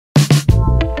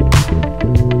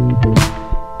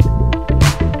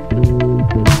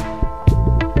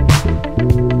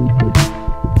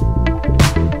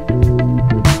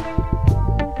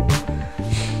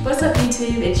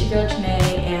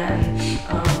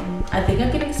I think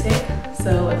I'm getting sick,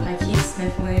 so if I keep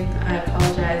sniffling, I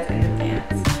apologize in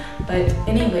advance. But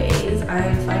anyways,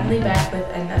 I'm finally back with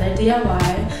another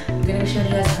DIY. I'm gonna show you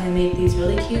guys how I made these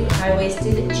really cute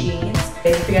high-waisted jeans.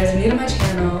 If you guys are new to my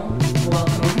channel,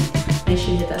 welcome. Make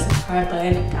sure you hit that subscribe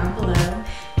button down below.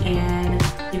 And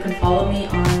you can follow me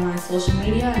on my social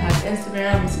media. I have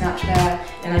Instagram, Snapchat,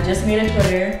 and I just made a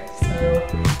Twitter.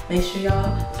 So make sure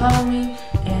y'all follow me.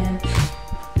 And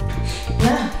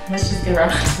yeah, let's just get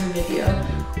right into the video.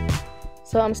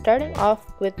 So I'm starting off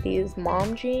with these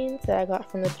mom jeans that I got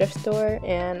from the thrift store,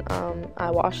 and I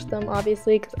washed them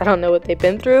obviously because I don't know what they've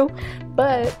been through.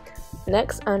 But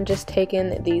next I'm just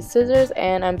taking these scissors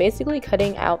and I'm basically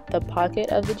cutting out the pocket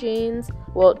of the jeans.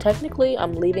 Well, technically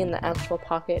I'm leaving the actual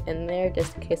pocket in there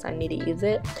just in case I need to use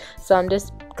it. So I'm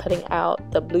just cutting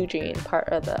out the blue jean part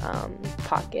of the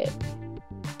pocket.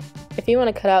 If you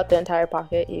want to cut out the entire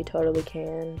pocket, you totally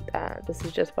can. This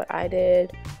is just what I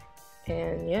did.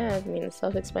 And yeah, I mean, it's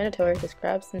self-explanatory. Just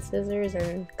grab some scissors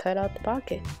and cut out the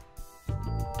pocket.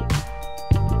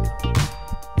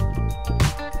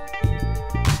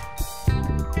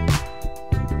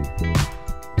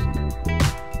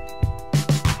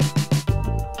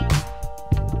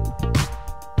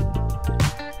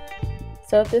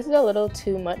 So if this is a little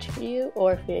too much for you,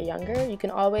 or if you're younger, you can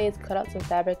always cut out some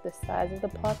fabric the size of the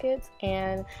pockets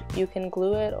and you can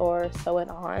glue it or sew it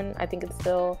on. I think it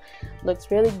still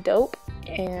looks really dope,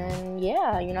 and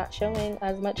yeah, you're not showing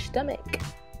as much stomach.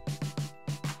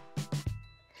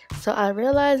 So I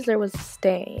realized there was a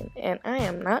stain, and I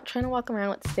am not trying to walk around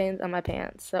with stains on my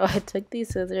pants. So I took these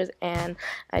scissors and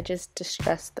I just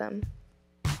distressed them.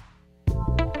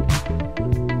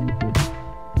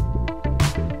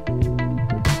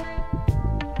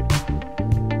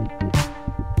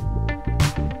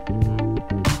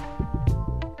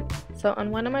 So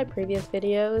on one of my previous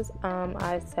videos,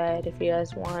 I said if you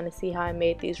guys want to see how I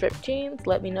made these ripped jeans,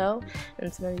 let me know.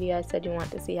 And some of you guys said you want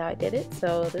to see how I did it.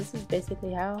 So this is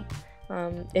basically how.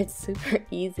 It's super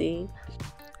easy.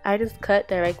 I just cut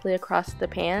directly across the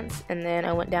pants, and then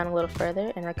I went down a little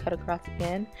further and I cut across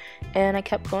again. And I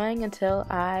kept going until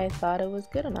I thought it was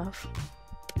good enough.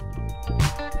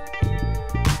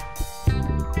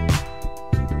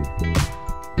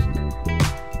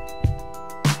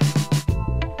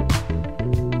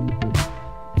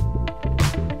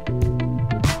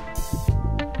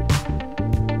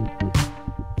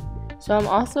 So I'm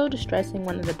also distressing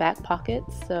one of the back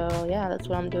pockets, so yeah, that's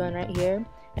what I'm doing right here.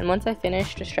 And once I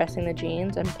finish distressing the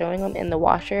jeans, I'm throwing them in the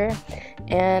washer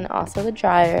and also the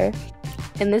dryer.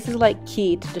 And this is like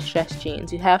key to distress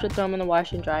jeans. You have to throw them in the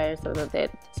washer and dryer so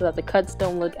that the cuts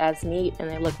don't look as neat and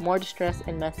they look more distressed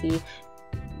and messy.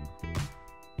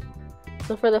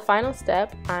 So for the final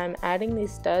step, I'm adding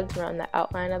these studs around the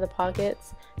outline of the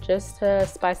pockets just to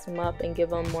spice them up and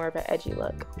give them more of an edgy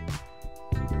look.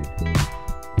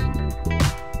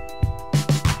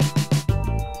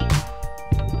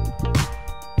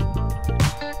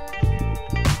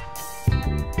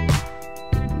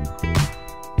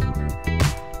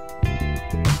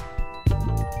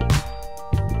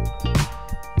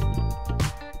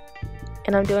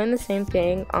 And I'm doing the same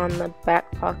thing on the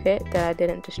back pocket that I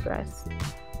didn't distress.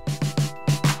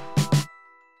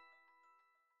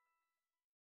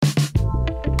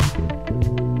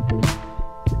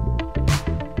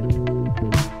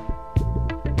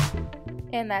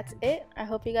 And that's it. I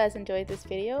hope you guys enjoyed this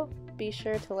video. Be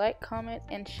sure to like, comment,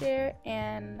 and share,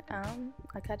 and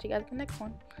I'll catch you guys in the next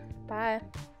one. Bye.